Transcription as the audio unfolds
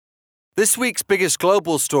This week's biggest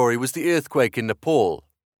global story was the earthquake in Nepal.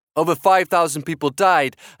 Over 5,000 people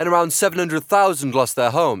died and around 700,000 lost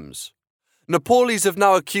their homes. Nepalese have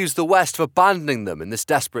now accused the West of abandoning them in this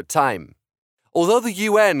desperate time. Although the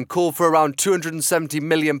UN called for around £270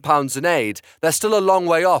 million in aid, they're still a long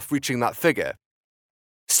way off reaching that figure.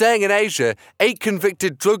 Staying in Asia, 8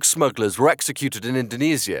 convicted drug smugglers were executed in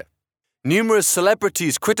Indonesia. Numerous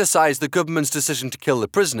celebrities criticised the government's decision to kill the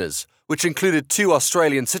prisoners, which included 2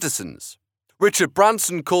 Australian citizens. Richard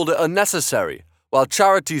Branson called it unnecessary, while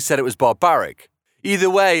charities said it was barbaric. Either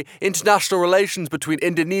way, international relations between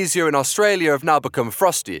Indonesia and Australia have now become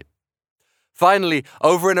frosty. Finally,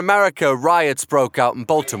 over in America, riots broke out in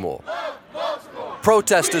Baltimore.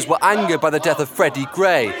 Protesters were angered by the death of Freddie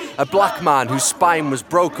Gray, a black man whose spine was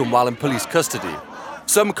broken while in police custody.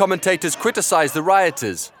 Some commentators criticised the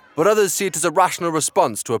rioters, but others see it as a rational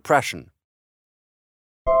response to oppression.